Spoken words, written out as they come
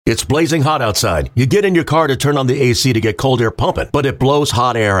It's blazing hot outside. You get in your car to turn on the AC to get cold air pumping, but it blows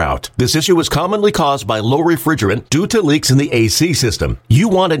hot air out. This issue is commonly caused by low refrigerant due to leaks in the AC system. You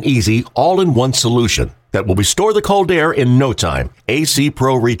want an easy, all-in-one solution that will restore the cold air in no time. AC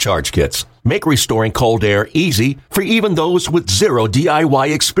Pro Recharge Kits make restoring cold air easy for even those with zero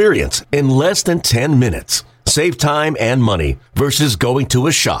DIY experience in less than 10 minutes. Save time and money versus going to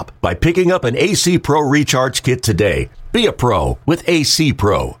a shop by picking up an AC Pro Recharge Kit today. Be a pro with AC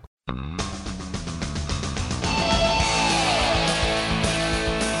Pro. There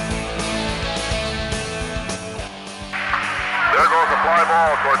goes a fly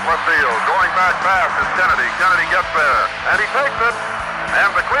ball towards left field. Going back fast is Kennedy. Kennedy gets there, and he takes it.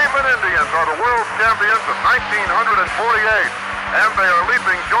 And the Cleveland Indians are the world champions of 1948. And they are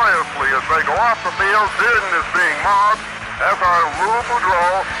leaping joyously as they go off the field. Dearden is being mobbed, as are Lou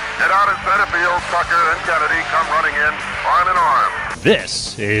Boudreau, and out in center field, Tucker and Kennedy come running in arm in arm.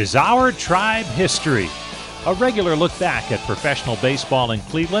 This is Our Tribe History, a regular look back at professional baseball in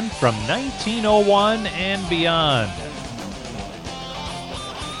Cleveland from 1901 and beyond.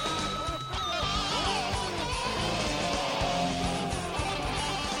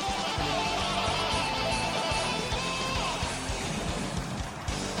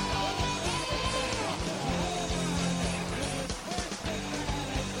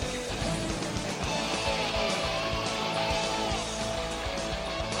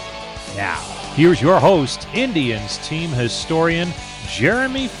 Now, here's your host, Indians team historian,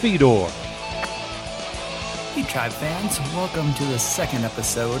 Jeremy Fedor. Hey, Tribe fans. Welcome to the second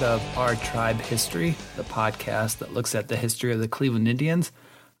episode of Our Tribe History, the podcast that looks at the history of the Cleveland Indians.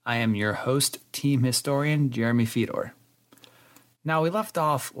 I am your host, team historian, Jeremy Fedor. Now, we left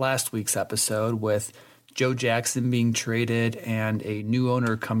off last week's episode with Joe Jackson being traded and a new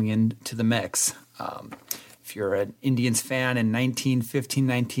owner coming into the mix. If you're an Indians fan in 1915,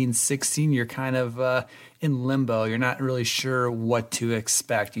 1916, you're kind of in limbo. You're not really sure what to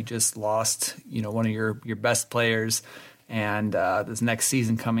expect. You just lost, one of your best players, and this next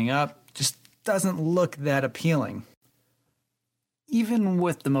season coming up just doesn't look that appealing. Even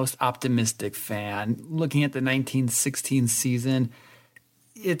with the most optimistic fan, looking at the 1916 season,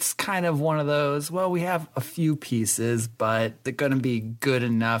 it's kind of one of those, well, we have a few pieces, but they're going to be good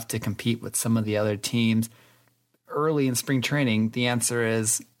enough to compete with some of the other teams. Early in spring training, the answer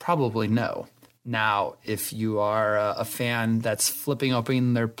is probably no. Now, if you are a fan that's flipping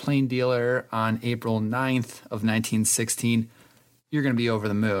open their plain dealer on April 9th of 1916, you're going to be over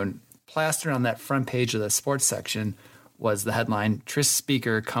the moon. Plastered on that front page of the sports section was the headline, Tris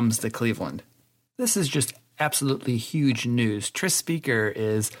Speaker comes to Cleveland. This is just absolutely huge news. Tris Speaker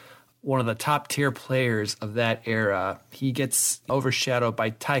is one of the top tier players of that era. He gets overshadowed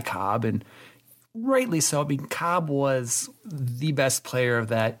by Ty Cobb, and rightly so. I mean, Cobb was the best player of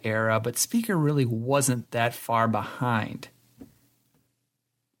that era, but Speaker really wasn't that far behind.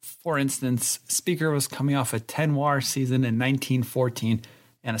 For instance, Speaker was coming off a 10 WAR season in 1914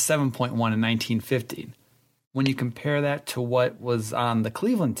 and a 7.1 in 1915. When you compare that to what was on the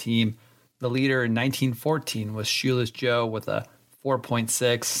Cleveland team, the leader in 1914 was Shoeless Joe with a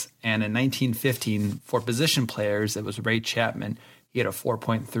 4.6, and in 1915, for position players, it was Ray Chapman. He had a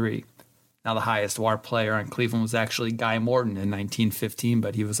 4.3. Now, the highest WAR player on Cleveland was actually Guy Morton in 1915,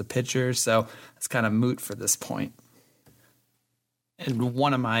 but he was a pitcher, so it's kind of moot for this point. And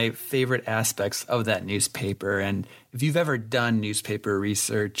one of my favorite aspects of that newspaper, and if you've ever done newspaper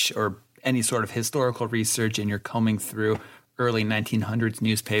research or any sort of historical research and you're combing through early 1900s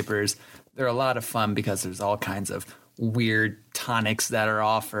newspapers, they're a lot of fun because there's all kinds of weird tonics that are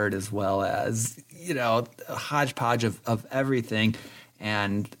offered, as well as, a hodgepodge of everything.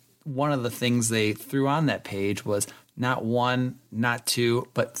 And one of the things they threw on that page was not one, not two,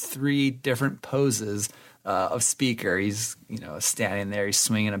 but three different poses of Speaker. He's, standing there, he's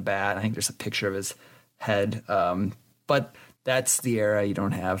swinging a bat. I think there's a picture of his head. But that's the era. You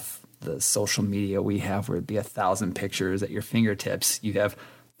don't have the social media we have where it'd be 1,000 pictures at your fingertips. You have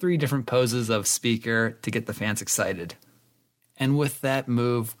three different poses of Speaker to get the fans excited. And with that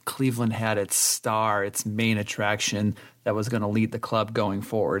move, Cleveland had its star, its main attraction that was going to lead the club going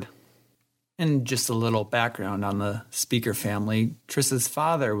forward. And just a little background on the Speaker family. Tris's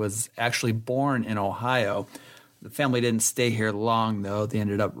father was actually born in Ohio. The family didn't stay here long, though. They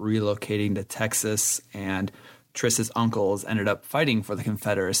ended up relocating to Texas, and Tris's uncles ended up fighting for the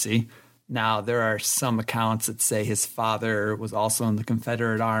Confederacy. Now, there are some accounts that say his father was also in the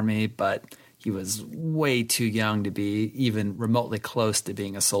Confederate Army, but he was way too young to be even remotely close to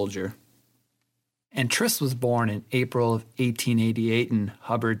being a soldier. And Tris was born in April of 1888 in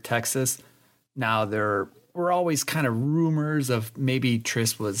Hubbard, Texas. Now, there were always kind of rumors of maybe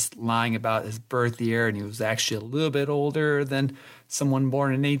Tris was lying about his birth year and he was actually a little bit older than someone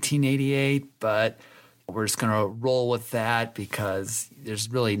born in 1888, but we're just going to roll with that because there's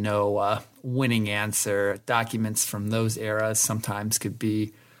really no winning answer. Documents from those eras sometimes could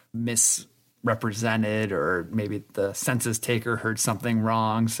be misrepresented, or maybe the census taker heard something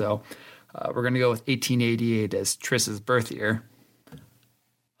wrong. So we're going to go with 1888 as Tris's birth year.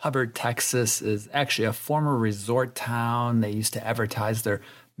 Hubbard, Texas is actually a former resort town. They used to advertise their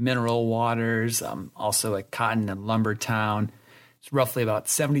mineral waters, also a cotton and lumber town. It's roughly about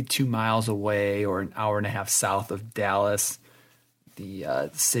 72 miles away, or an hour and a half south of Dallas. The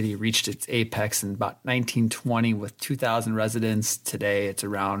city reached its apex in about 1920 with 2,000 residents. Today it's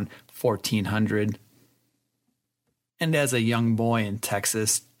around 1,400. And as a young boy in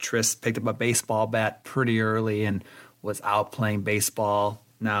Texas, Tris picked up a baseball bat pretty early and was out playing baseball.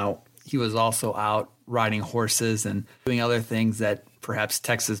 Now, he was also out riding horses and doing other things that perhaps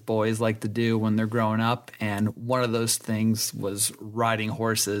Texas boys like to do when they're growing up. And one of those things was riding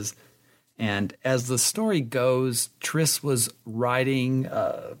horses. And as the story goes, Tris was riding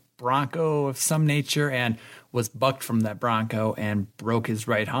a bronco of some nature and was bucked from that bronco and broke his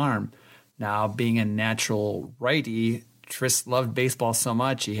right arm. Now, being a natural righty, Tris loved baseball so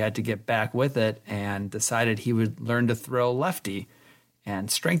much he had to get back with it and decided he would learn to throw lefty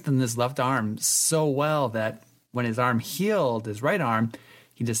and strengthened his left arm so well that when his arm healed, his right arm,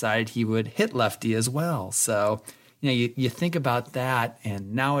 he decided he would hit lefty as well. So, you think about that,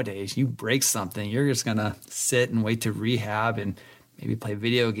 and nowadays you break something, you're just going to sit and wait to rehab and maybe play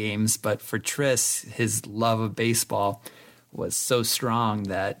video games. But for Tris, his love of baseball was so strong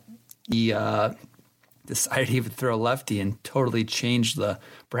that he decided he would throw lefty and totally changed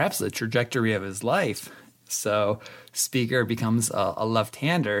perhaps the trajectory of his life. So Speaker becomes a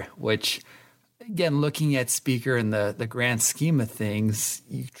left-hander, which, again, looking at Speaker in the grand scheme of things,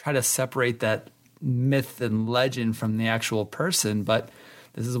 you try to separate that myth and legend from the actual person. But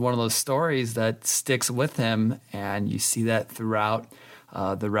this is one of those stories that sticks with him, and you see that throughout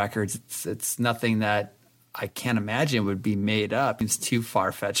the records. It's nothing that I can't imagine would be made up. It's too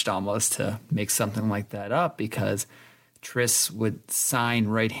far-fetched almost to make something like that up, because Tris would sign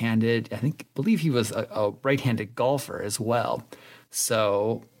right-handed. I believe he was a right-handed golfer as well.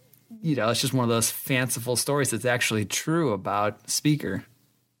 So, it's just one of those fanciful stories that's actually true about Speaker.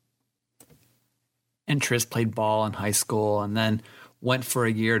 And Tris played ball in high school and then went for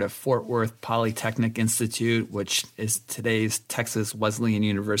a year to Fort Worth Polytechnic Institute, which is today's Texas Wesleyan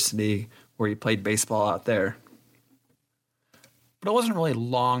University, where he played baseball out there. But it wasn't really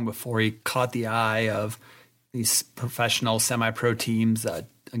long before he caught the eye of these professional semi-pro teams. A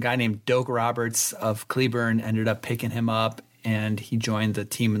guy named Doak Roberts of Cleburne ended up picking him up, and he joined the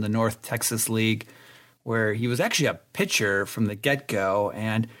team in the North Texas League, where he was actually a pitcher from the get-go,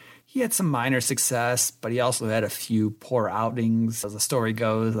 and he had some minor success, but he also had a few poor outings. As the story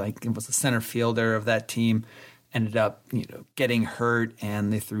goes, he was the center fielder of that team, ended up getting hurt,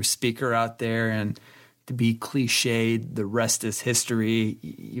 and they threw Speaker out there, and to be cliched, the rest is history.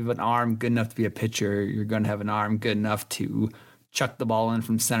 You have an arm good enough to be a pitcher, you're going to have an arm good enough to chuck the ball in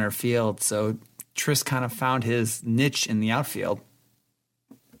from center field. So Tris kind of found his niche in the outfield.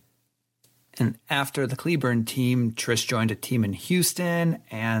 And after the Cleburne team, Tris joined a team in Houston,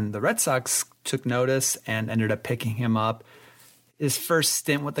 and the Red Sox took notice and ended up picking him up. His first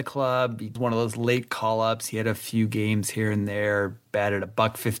stint with the club, he was one of those late call-ups. He had a few games here and there, batted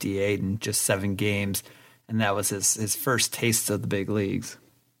 $158 in just 7 games, and that was his first taste of the big leagues.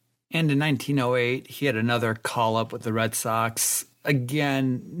 And in 1908, he had another call-up with the Red Sox.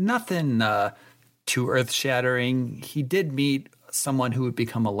 Again, nothing too earth-shattering. He did meet someone who would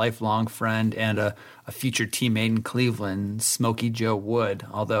become a lifelong friend and a future teammate in Cleveland, Smokey Joe Wood.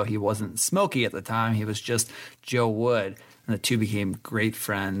 Although he wasn't Smokey at the time, he was just Joe Wood. And the two became great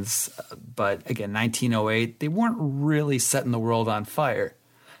friends. But again, 1908, they weren't really setting the world on fire.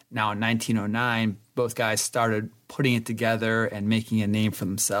 Now in 1909, both guys started putting it together and making a name for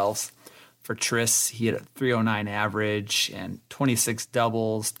themselves. For Tris, he had a .309 average and 26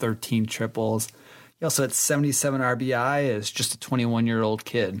 doubles, 13 triples. He also had 77 RBI as just a 21-year-old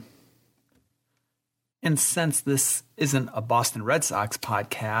kid. And since this isn't a Boston Red Sox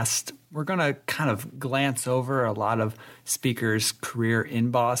podcast, we're going to kind of glance over a lot of Speaker's career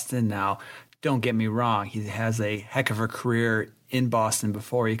in Boston. Now, don't get me wrong, he has a heck of a career in Boston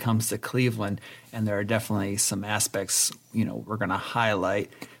before he comes to Cleveland, and there are definitely some aspects, we're going to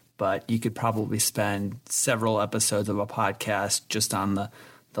highlight, but you could probably spend several episodes of a podcast just on the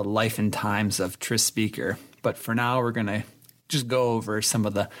life and times of Tris Speaker. But for now, we're going to just go over some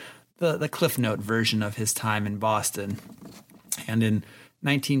of the the Cliff Note version of his time in Boston. And in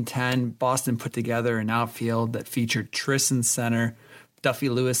 1910, Boston put together an outfield that featured Tris in center, Duffy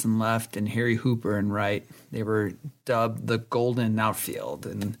Lewis in left, and Harry Hooper in right. They were dubbed the Golden Outfield.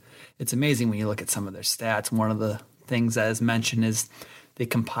 And it's amazing when you look at some of their stats. One of the things that is mentioned is they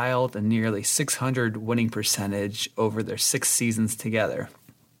compiled a nearly 600 winning percentage over their 6 seasons together.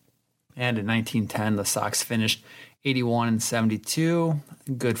 And in 1910, the Sox finished 81-72,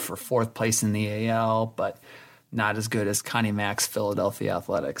 good for 4th place in the AL, but not as good as Connie Mack's Philadelphia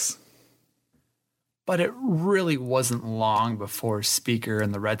Athletics. But it really wasn't long before Speaker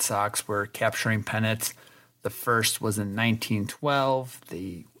and the Red Sox were capturing pennants. The first was in 1912.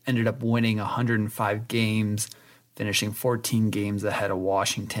 They ended up winning 105 games, finishing 14 games ahead of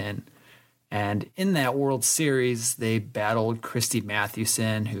Washington. And in that World Series, they battled Christy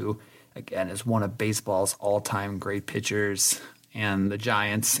Mathewson, who, again, is one of baseball's all-time great pitchers, and the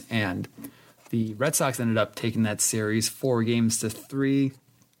Giants. And the Red Sox ended up taking that series 4-3.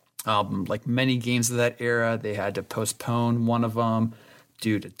 Like many games of that era, they had to postpone one of them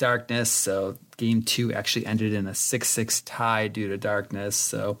due to darkness. So Game 2 actually ended in a 6-6 tie due to darkness.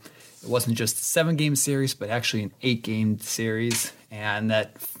 So it wasn't just a 7-game series, but actually an 8-game series. And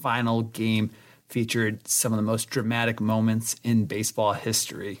that final game featured some of the most dramatic moments in baseball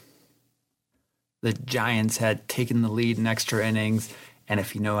history. The Giants had taken the lead in extra innings. And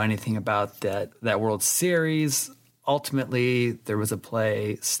if you know anything about that World Series, ultimately there was a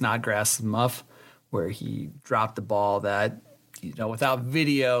play, Snodgrass Muff, where he dropped the ball that, without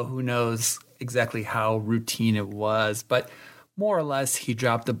video, who knows exactly how routine it was. But more or less, he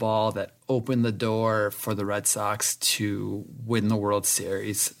dropped the ball that opened the door for the Red Sox to win the World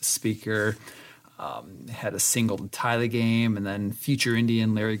Series. Speaker had a single to tie the game, and then future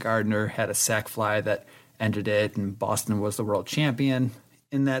Indian Larry Gardner had a sac fly that ended it, and Boston was the world champion.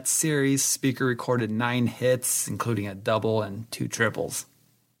 In that series, Speaker recorded 9 hits, including a double and 2 triples.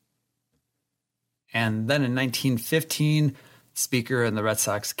 And then in 1915, Speaker and the Red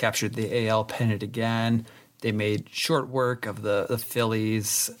Sox captured the AL pennant again. They made short work of the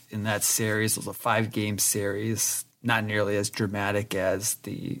Phillies in that series. It was a 5-game series, not nearly as dramatic as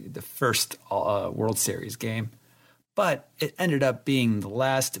the first World Series game. But it ended up being the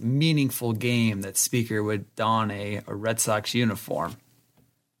last meaningful game that Speaker would don a Red Sox uniform.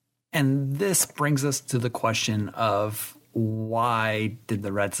 And this brings us to the question of, why did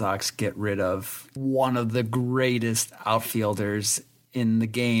the Red Sox get rid of one of the greatest outfielders in the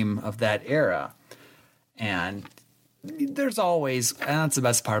game of that era? And there's always, and that's the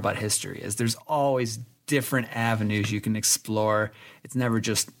best part about history, is there's always different avenues you can explore. It's never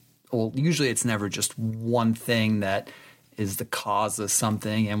just, usually it's never just one thing that is the cause of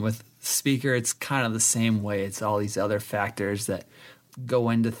something. And with Speaker, it's kind of the same way. It's all these other factors that go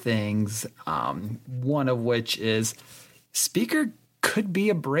into things, one of which is Speaker could be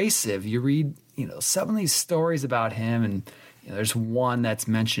abrasive. You read, some of these stories about him, and there's one that's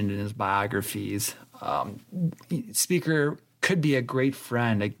mentioned in his biographies. Speaker could be a great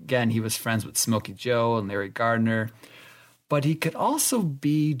friend. Again, he was friends with Smokey Joe and Larry Gardner, but he could also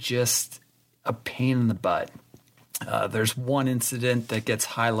be just a pain in the butt. There's one incident that gets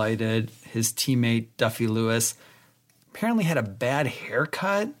highlighted. His teammate, Duffy Lewis, apparently had a bad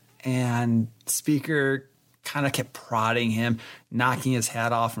haircut, and Speaker kind of kept prodding him, knocking his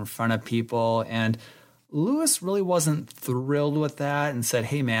hat off in front of people. And Lewis really wasn't thrilled with that and said,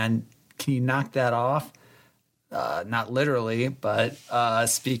 "Hey, man, can you knock that off?" Not literally, but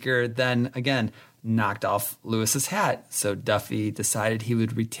Speaker then again knocked off Lewis's hat. So Duffy decided he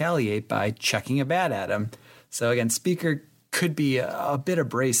would retaliate by chucking a bat at him. So again, Speaker could be a bit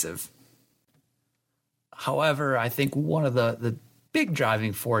abrasive. However, I think one of the big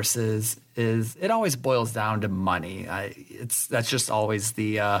driving forces is it always boils down to money. That's just always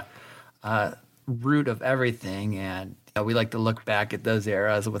the root of everything. And we like to look back at those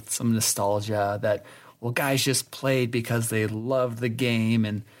eras with some nostalgia that, guys just played because they loved the game.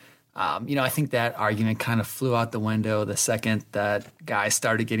 And, I think that argument kind of flew out the window the second that guys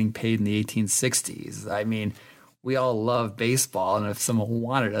started getting paid in the 1860s. I mean, we all love baseball, and if someone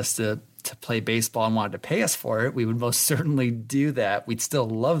wanted us to play baseball and wanted to pay us for it, we would most certainly do that. We'd still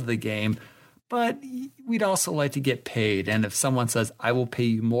love the game, but we'd also like to get paid. And if someone says, "I will pay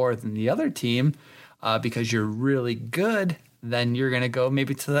you more than the other team because you're really good," then you're going to go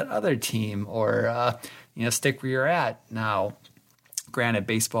maybe to that other team or, stick where you're at. Now, granted,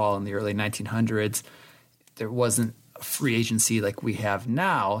 baseball in the early 1900s, there wasn't a free agency like we have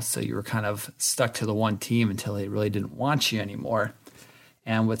now, so you were kind of stuck to the one team until they really didn't want you anymore.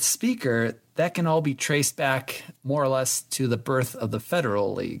 And with Speaker, that can all be traced back more or less to the birth of the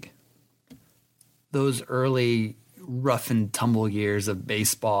Federal League. those early rough and tumble years of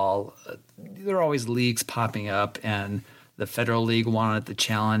baseball, there are always leagues popping up, and the Federal League wanted to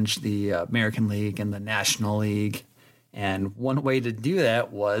challenge the American League and the National League. And one way to do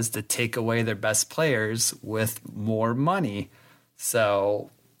that was to take away their best players with more money. So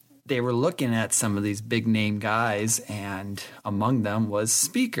they were looking at some of these big name guys, and among them was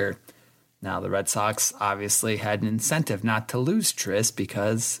Speaker. Now, the Red Sox obviously had an incentive not to lose Tris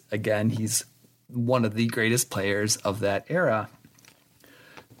because, again, he's one of the greatest players of that era.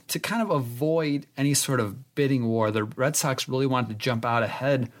 To kind of avoid any sort of bidding war, the Red Sox really wanted to jump out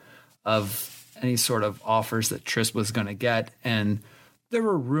ahead of any sort of offers that Tris was going to get. And there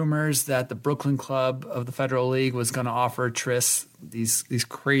were rumors that the Brooklyn club of the Federal League was going to offer Tris these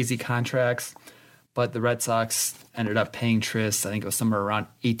crazy contracts, but the Red Sox ended up paying Tris, I think it was somewhere around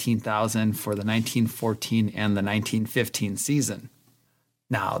 $18,000 for the 1914 and the 1915 season.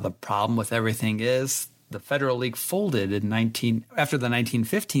 Now, the problem with everything is the Federal League folded after the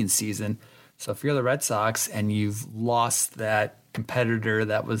 1915 season. So if you're the Red Sox and you've lost that competitor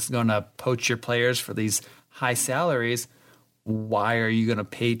that was going to poach your players for these high salaries, why are you going to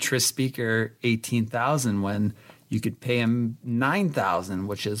pay Tris Speaker $18,000 when you could pay him $9,000,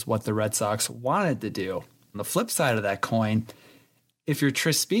 which is what the Red Sox wanted to do? On the flip side of that coin, if you're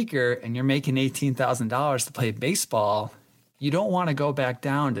Tris Speaker and you're making $18,000 to play baseball, you don't want to go back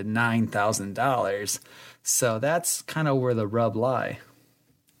down to $9,000. So that's kind of where the rub lie.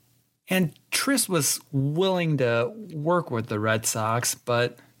 And Tris was willing to work with the Red Sox,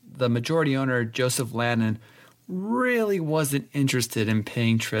 but the majority owner, Joseph Lannon, really wasn't interested in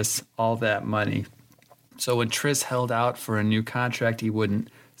paying Tris all that money. So when Tris held out for a new contract, he wouldn't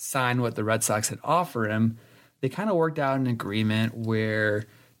sign what the Red Sox had offered him. They kind of worked out an agreement where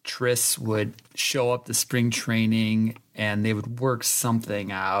Tris would show up to spring training and they would work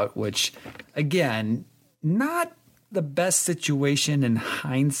something out, which, again, not the best situation in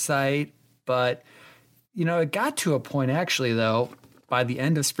hindsight, but, it got to a point actually, though, by the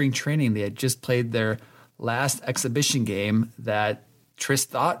end of spring training, they had just played their last exhibition game that Tris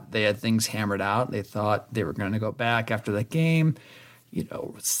thought they had things hammered out. They thought they were going to go back after that game,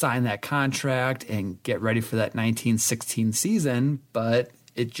 sign that contract and get ready for that 1916 season, but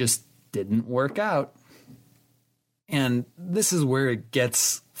it just didn't work out. And this is where it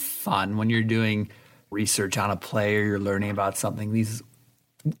gets fun when you're doing research on a player, you're learning about something. These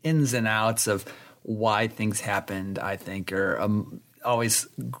ins and outs of why things happened, I think, are always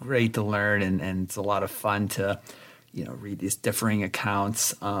great to learn, and it's a lot of fun to, read these differing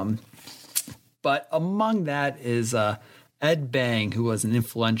accounts. But among that is Ed Bang, who was an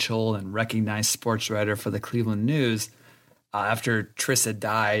influential and recognized sports writer for the Cleveland News. After Tris had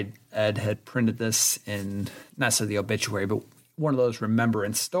died, Ed had printed this in, not necessarily the obituary, but one of those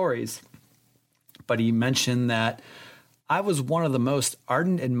remembrance stories. But he mentioned that I was one of the most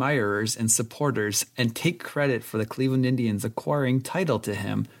ardent admirers and supporters and take credit for the Cleveland Indians acquiring title to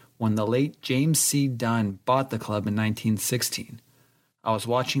him when the late James C. Dunn bought the club in 1916. I was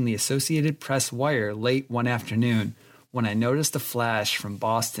watching the Associated Press wire late one afternoon when I noticed a flash from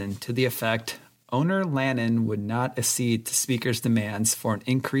Boston to the effect owner Lannon would not accede to Speaker's demands for an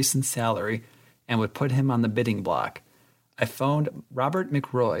increase in salary and would put him on the bidding block. I phoned Robert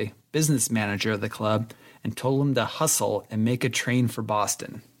McRoy, business manager of the club, and told him to hustle and make a train for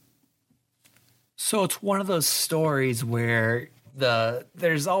Boston. So it's one of those stories where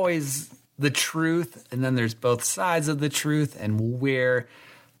there's always the truth, and then there's both sides of the truth, and where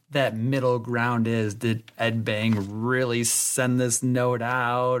that middle ground is. Did Ed Bang really send this note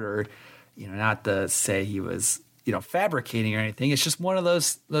out, or not to say he was fabricating or anything? It's just one of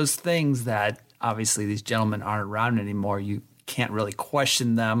those things that obviously these gentlemen aren't around anymore. You can't really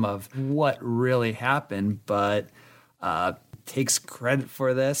question them of what really happened, but takes credit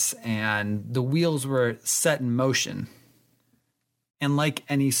for this, and the wheels were set in motion. And like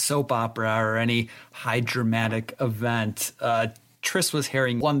any soap opera or any high dramatic event, Tris was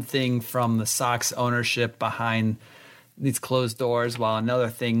hearing one thing from the Sox ownership behind these closed doors while another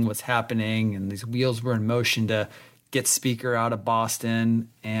thing was happening, and these wheels were in motion to get Speaker out of Boston.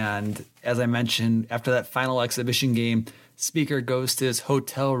 And as I mentioned, after that final exhibition game, Speaker goes to his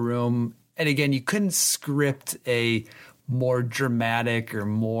hotel room. And again, you couldn't script a more dramatic or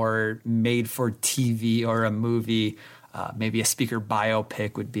more made for TV or a movie. Maybe a Speaker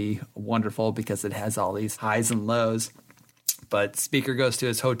biopic would be wonderful because it has all these highs and lows. But Speaker goes to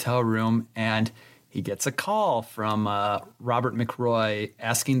his hotel room and he gets a call from Robert McRoy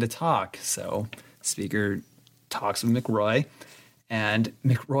asking to talk. So Speaker talks with McRoy, and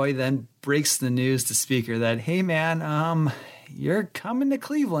McRoy then breaks the news to Speaker that, hey man, you're coming to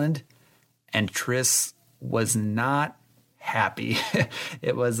Cleveland and Tris was not happy.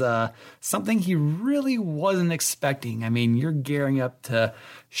 It was something he really wasn't expecting. I mean, you're gearing up to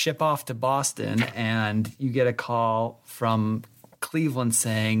ship off to Boston, and you get a call from Cleveland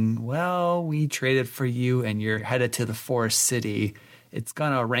saying, well, we traded for you and you're headed to the Forest City. It's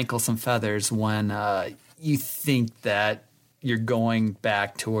going to rankle some feathers when you think that you're going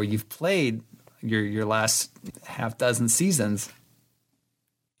back to where you've played your last half dozen seasons.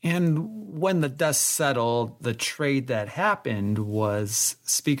 And when the dust settled, the trade that happened was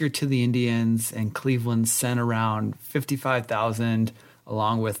Speaker to the Indians, and Cleveland sent around $55,000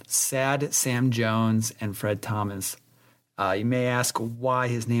 along with Sad Sam Jones and Fred Thomas. You may ask why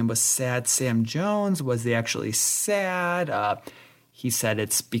his name was Sad Sam Jones. Was he actually sad? He said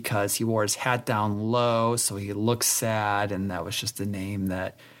it's because he wore his hat down low, so he looked sad, and that was just a name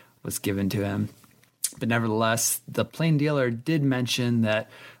that was given to him. But nevertheless, the plain dealer did mention that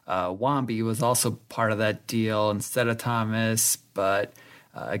Wamby was also part of that deal instead of Thomas, but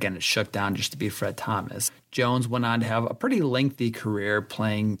again, it shook down just to be Fred Thomas. Jones went on to have a pretty lengthy career,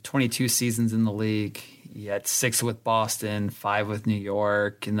 playing 22 seasons in the league. He had 6 with Boston, 5 with New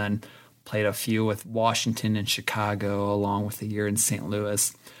York, and then played a few with Washington and Chicago, along with a year in St.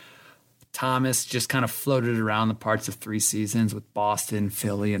 Louis. Thomas just kind of floated around the parts of 3 seasons with Boston,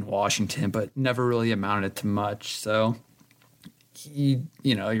 Philly, and Washington, but never really amounted to much. So,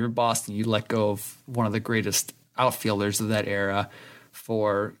 you're Boston. You let go of one of the greatest outfielders of that era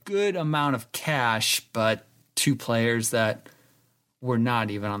for good amount of cash, but 2 players that were not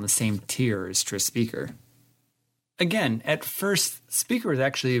even on the same tier as Tris Speaker. Again, at first, Speaker was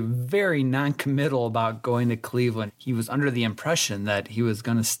actually very non-committal about going to Cleveland. He was under the impression that he was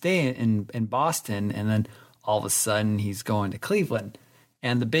going to stay in Boston, and then all of a sudden he's going to Cleveland.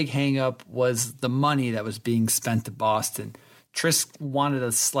 And the big hang-up was the money that was being spent to Boston. Tris wanted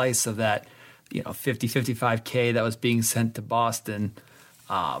a slice of that, $50-55K that was being sent to Boston,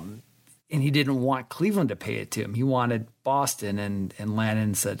 and he didn't want Cleveland to pay it to him. He wanted Boston, and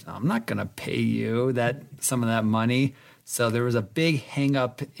Lannan said, I'm not going to pay you some of that money. So there was a big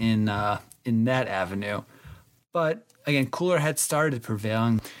hang-up in that avenue. But again, cooler heads started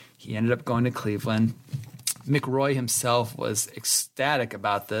prevailing. He ended up going to Cleveland. Mick Roy himself was ecstatic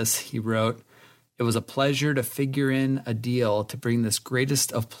about this. He wrote, "It was a pleasure to figure in a deal to bring this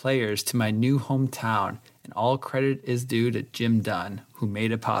greatest of players to my new hometown, and all credit is due to Jim Dunn, who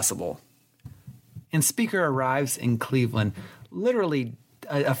made it possible." And Speaker arrives in Cleveland literally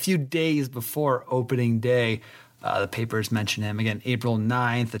a few days before opening day. The papers mention him. Again, April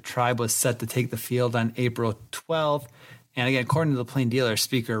 9th. The Tribe was set to take the field on April 12th. And again, according to the plain dealer,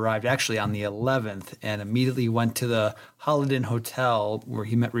 Speaker arrived actually on the 11th and immediately went to the Holiday Inn Hotel where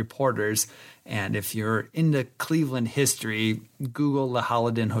he met reporters. And if you're into Cleveland history, Google the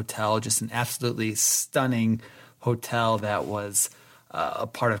Holiday Inn Hotel, just an absolutely stunning hotel that was a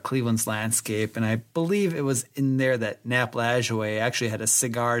part of Cleveland's landscape. And I believe it was in there that Nap Lajoie actually had a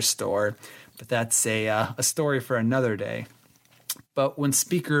cigar store, but that's a story for another day. But when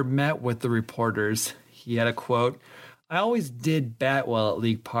Speaker met with the reporters, he had a quote, "I always did bat well at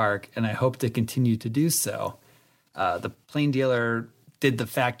League Park, and I hope to continue to do so." The plain dealer did the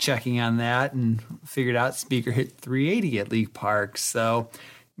fact checking on that and figured out Speaker hit .380 at League Park. So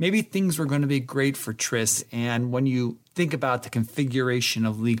maybe things were going to be great for Tris. And when you think about the configuration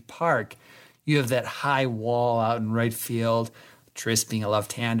of League Park, you have that high wall out in right field. Tris being a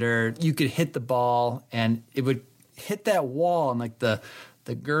left-hander, you could hit the ball and it would hit that wall, and like the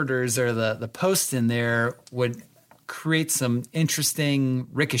girders or the posts in there would create some interesting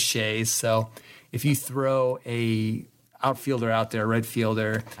ricochets. So if you throw a outfielder out there, right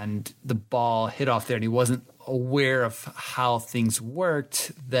fielder, and the ball hit off there and he wasn't aware of how things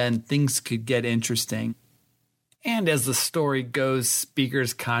worked, then things could get interesting. And as the story goes,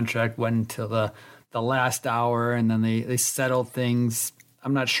 Speaker's contract went into the last hour, and then they settled things.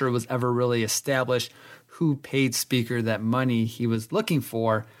 I'm not sure it was ever really established who paid Speaker that money he was looking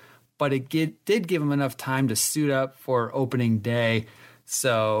for, but it did give him enough time to suit up for opening day.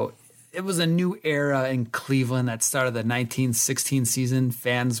 So it was a new era in Cleveland that started the 1916 season.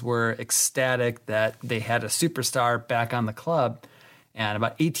 Fans were ecstatic that they had a superstar back on the club. And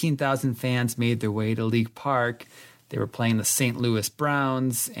about 18,000 fans made their way to League Park. They were playing the St. Louis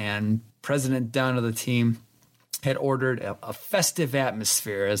Browns, and President Dunn of the team had ordered a festive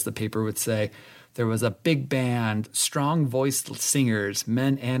atmosphere, as the paper would say. There was a big band, strong-voiced singers,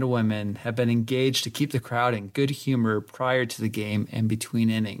 men and women, have been engaged to keep the crowd in good humor prior to the game and between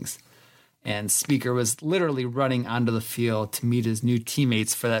innings. And Speaker was literally running onto the field to meet his new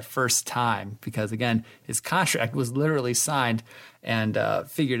teammates for that first time because, again, his contract was literally signed, and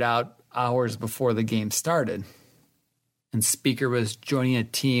figured out hours before the game started. And Speaker was joining a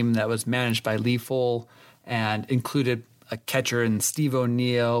team that was managed by Leafel and included a catcher in Steve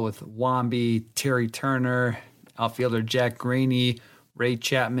O'Neill with Wamby, Terry Turner, outfielder Jack Graney, Ray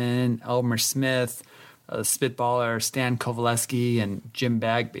Chapman, Elmer Smith, spitballer Stan Kovaleski, and Jim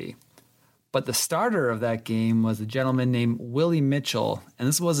Bagby. But the starter of that game was a gentleman named Willie Mitchell, and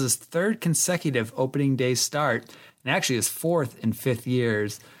this was his third consecutive opening day start, and actually his fourth in 5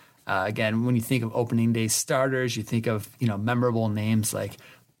 years. Again, when you think of opening day starters, you think of memorable names like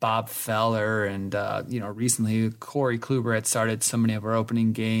Bob Feller and recently Corey Kluber had started so many of our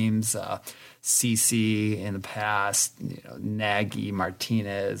opening games. CC in the past, Nagy,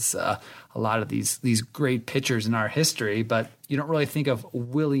 Martinez, a lot of these great pitchers in our history, but you don't really think of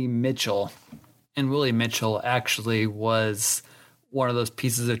Willie Mitchell. And Willie Mitchell actually was one of those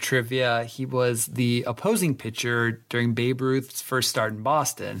pieces of trivia. He was the opposing pitcher during Babe Ruth's first start in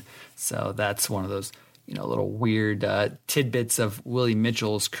Boston. So that's one of those little weird tidbits of Willie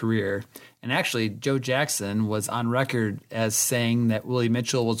Mitchell's career. And actually, Joe Jackson was on record as saying that Willie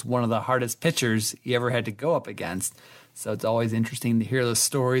Mitchell was one of the hardest pitchers he ever had to go up against. So it's always interesting to hear the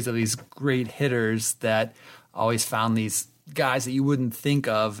stories of these great hitters that always found these guys that you wouldn't think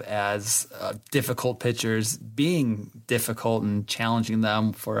of as difficult pitchers being difficult and challenging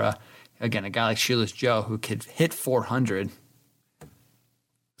them for, a guy like Shoeless Joe who could hit 400.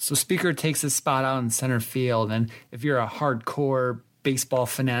 So Speaker takes his spot out in center field, and if you're a hardcore baseball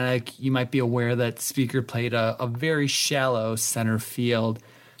fanatic, you might be aware that Speaker played a very shallow center field.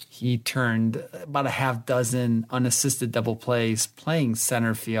 He turned about a half dozen unassisted double plays playing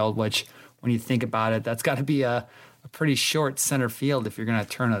center field, which when you think about it, that's got to be a pretty short center field if you're going to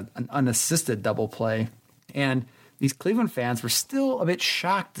turn an unassisted double play. And these Cleveland fans were still a bit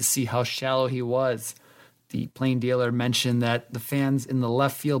shocked to see how shallow he was. The Plain Dealer mentioned that the fans in the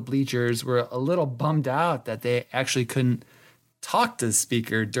left field bleachers were a little bummed out that they actually couldn't talk to the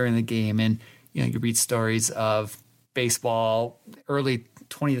Speaker during the game. And, you read stories of baseball, early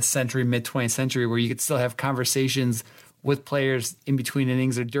 20th century, mid 20th century, where you could still have conversations with players in between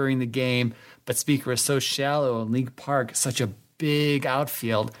innings or during the game. But Speaker was so shallow in League Park, such a big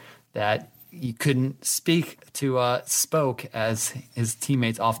outfield, that you couldn't speak to Spoke, as his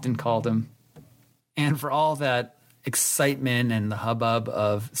teammates often called him. And for all that excitement and the hubbub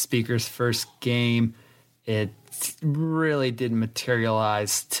of Speaker's first game, it really didn't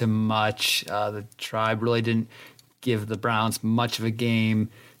materialize to much. The Tribe really didn't give the Browns much of a game.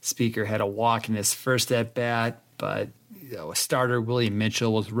 Speaker had a walk in his first at-bat, but a starter, Willie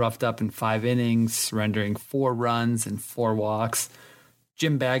Mitchell, was roughed up in 5 innings, surrendering 4 runs and 4 walks.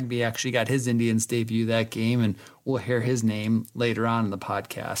 Jim Bagby actually got his Indians debut that game, and we'll hear his name later on in the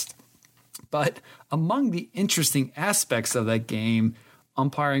podcast. But among the interesting aspects of that game,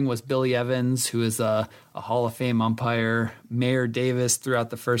 umpiring was Billy Evans, who is a Hall of Fame umpire. Mayor Davis threw out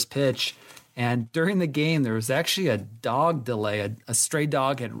the first pitch. And during the game, there was actually a dog delay. A stray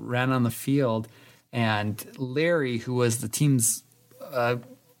dog had ran on the field. And Larry, who was the team's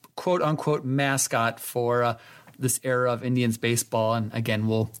quote-unquote mascot for this era of Indians baseball, and again,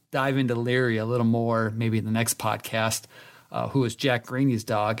 we'll dive into Larry a little more maybe in the next podcast, who was Jack Graney's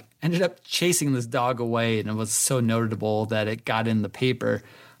dog, ended up chasing this dog away, and it was so notable that it got in the paper,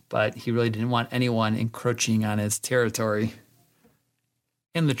 but he really didn't want anyone encroaching on his territory.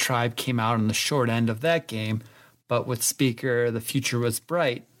 And the Tribe came out on the short end of that game, but with Speaker, the future was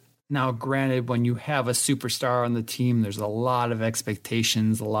bright. Now, granted, when you have a superstar on the team, there's a lot of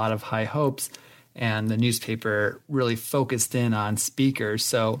expectations, a lot of high hopes, and the newspaper really focused in on Speaker.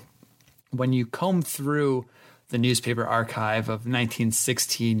 So when you comb through the newspaper archive of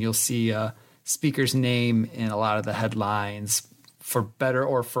 1916, you'll see Speaker's name in a lot of the headlines, for better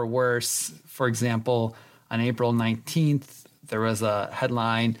or for worse. For example, on April 19th, there was a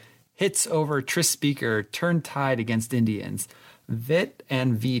headline, "Hits over Tris Speaker turn tide against Indians. Vitt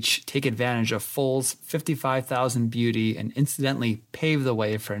and Veach take advantage of Full's 55,000 beauty and incidentally pave the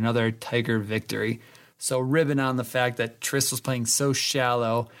way for another Tiger victory." So ribbon on the fact that Tris was playing so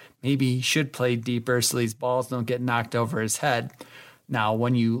shallow, maybe he should play deeper so these balls don't get knocked over his head. Now,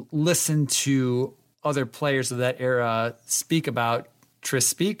 when you listen to other players of that era speak about Tris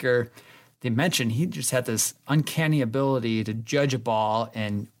Speaker, they mentioned he just had this uncanny ability to judge a ball,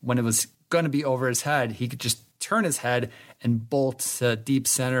 and when it was going to be over his head, he could just turn his head and bolt to deep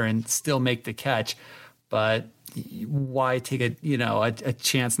center and still make the catch. But why take a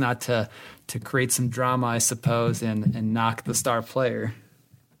chance not to create some drama, I suppose, and knock the star player?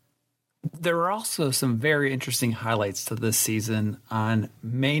 There were also some very interesting highlights to this season. On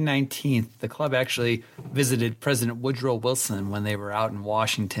May 19th, the club actually visited President Woodrow Wilson when they were out in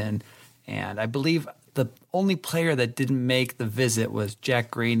Washington, And I believe the only player that didn't make the visit was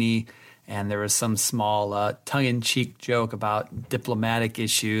Jack Graney, and there was some small tongue-in-cheek joke about diplomatic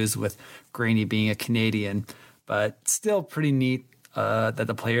issues with Graney being a Canadian, but still pretty neat that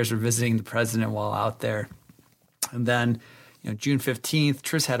the players were visiting the president while out there. And then, June 15th,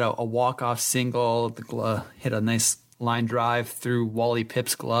 Tris had a walk-off single. The glove hit a nice line drive through Wally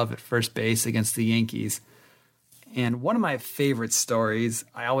Pipp's glove at first base against the Yankees. And one of my favorite stories,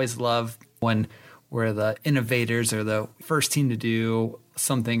 I always love when we're the innovators or the first team to do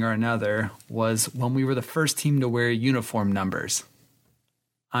something or another, was when we were the first team to wear uniform numbers.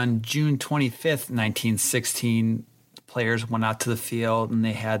 On June 25th, 1916, the players went out to the field and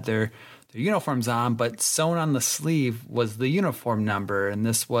they had their uniforms on, but sewn on the sleeve was the uniform number, and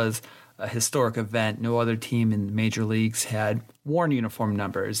this was a historic event. No other team in the major leagues had worn uniform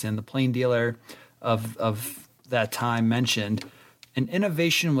numbers, and the plain dealer of that time mentioned, an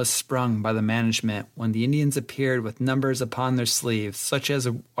innovation was sprung by the management when the Indians appeared with numbers upon their sleeves, such as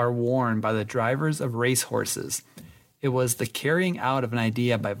are worn by the drivers of racehorses. It was the carrying out of an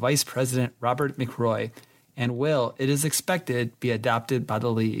idea by Vice President Robert McRoy, and will, it is expected, be adopted by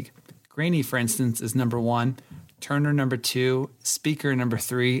the league. Graney, for instance, is number 1, Turner number 2, Speaker number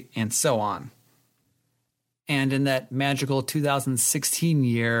 3, and so on. And in that magical 2016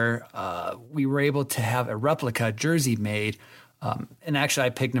 year, we were able to have a replica jersey made. And actually, I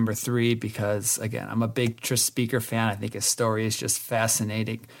picked number 3 because, again, I'm a big Tris Speaker fan. I think his story is just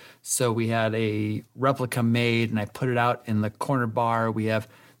fascinating. So we had a replica made, and I put it out in the corner bar. We have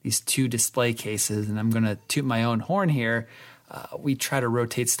these 2 display cases, and I'm going to toot my own horn here. We try to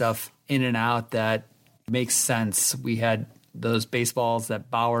rotate stuff in and out that makes sense. We had those baseballs that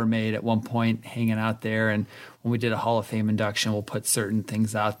Bauer made at one point hanging out there, and when we did a Hall of Fame induction, we'll put certain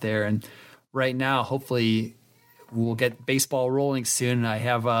things out there. And right now, hopefully, we'll get baseball rolling soon. I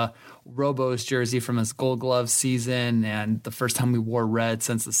have a Robo's jersey from his Gold Glove season, and the first time we wore red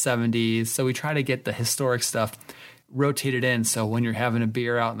since the 70s. So we try to get the historic stuff rotated in, so when you're having a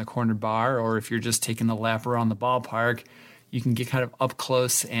beer out in the corner bar, or if you're just taking a lap around the ballpark, you can get kind of up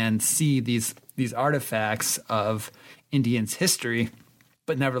close and see these artifacts of Indians history.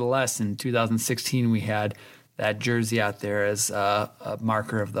 But nevertheless, in 2016, we had that jersey out there as a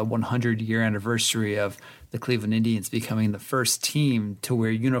marker of the 100-year anniversary of the Cleveland Indians becoming the first team to wear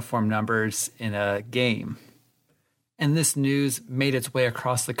uniform numbers in a game. And this news made its way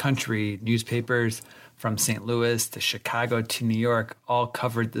across the country. Newspapers from St. Louis to Chicago to New York all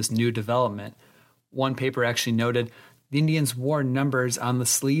covered this new development. One paper actually noted the Indians wore numbers on the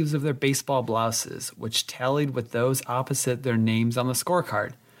sleeves of their baseball blouses, which tallied with those opposite their names on the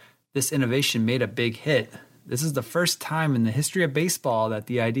scorecard. This innovation made a big hit. This is the first time in the history of baseball that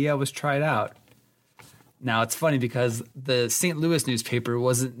the idea was tried out. Now, it's funny because the St. Louis newspaper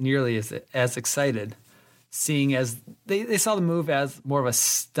wasn't nearly as excited, seeing as they saw the move as more of a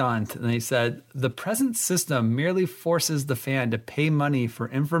stunt. And they said, the present system merely forces the fan to pay money for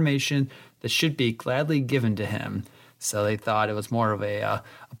information that should be gladly given to him. So they thought it was more of a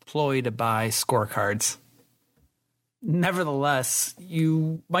ploy to buy scorecards. Nevertheless,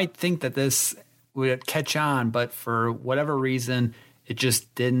 you might think that this would catch on, but for whatever reason, it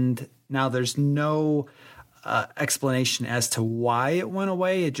just didn't. Now, there's no explanation as to why it went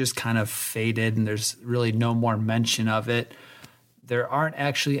away. It just kind of faded, and there's really no more mention of it. There aren't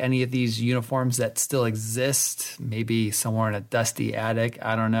actually any of these uniforms that still exist, maybe somewhere in a dusty attic.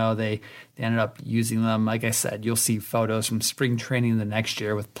 I don't know. They ended up using them. Like I said, you'll see photos from spring training the next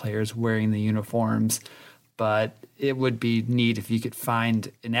year with players wearing the uniforms. But it would be neat if you could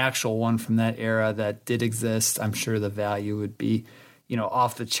find an actual one from that era that did exist. I'm sure the value would be,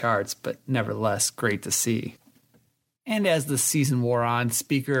 off the charts, but nevertheless, great to see. And as the season wore on,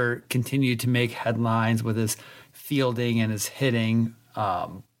 Speaker continued to make headlines with his fielding and his hitting,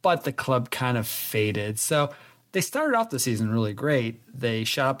 but the club kind of faded. So they started off the season really great. They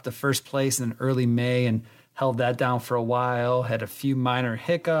shot up to first place in early May and held that down for a while, had a few minor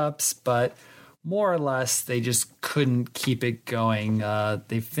hiccups, but more or less they just couldn't keep it going.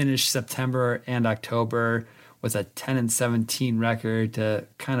 They finished September and October with a 10-17 record to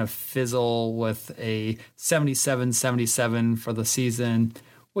kind of fizzle with a 77-77 for the season,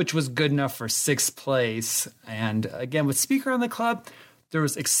 which was good enough for 6th place. And again, with Speaker on the club, there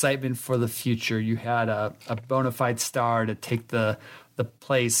was excitement for the future. You had a bona fide star to take the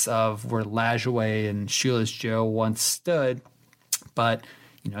place of where Lajoie and Shoeless Joe once stood. But,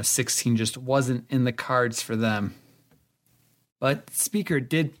 16 just wasn't in the cards for them. But Speaker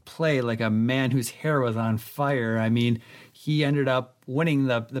did play like a man whose hair was on fire. I mean, he ended up winning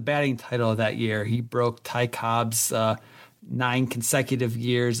the batting title that year. He broke Ty Cobb's 9 consecutive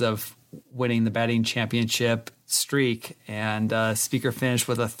years of winning the batting championship streak. And Speaker finished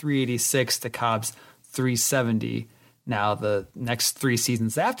with a 386 to Cobb's 370. Now, the next 3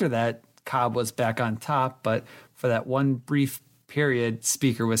 seasons after that, Cobb was back on top, but for that one brief period,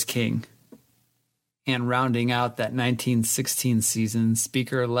 Speaker was king. And rounding out that 1916 season,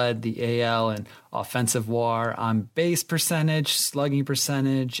 Speaker led the AL in offensive WAR, on base percentage, slugging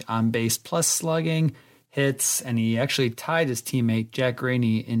percentage, on base plus slugging, hits, and he actually tied his teammate Jack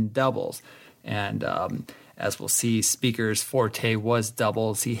Rainey in doubles. And as we'll see, Speaker's forte was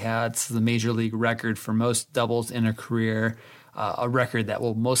doubles. He had the major league record for most doubles in a career, a record that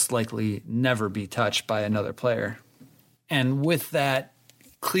will most likely never be touched by another player. And with that,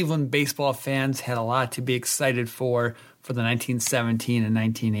 Cleveland baseball fans had a lot to be excited for the 1917 and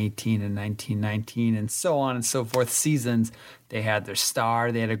 1918 and 1919 and so on and so forth seasons. They had their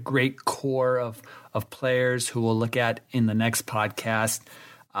star. They had a great core of players who we'll look at in the next podcast.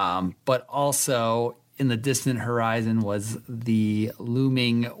 But also in the distant horizon was the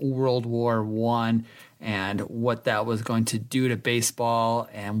looming World War I and what that was going to do to baseball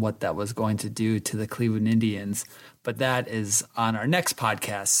and what that was going to do to the Cleveland Indians. But that is on our next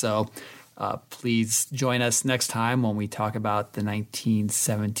podcast. So please join us next time when we talk about the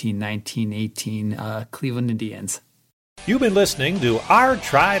 1917-1918 Cleveland Indians. You've been listening to Our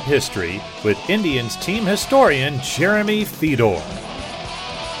Tribe History with Indians team historian Jeremy Fedor.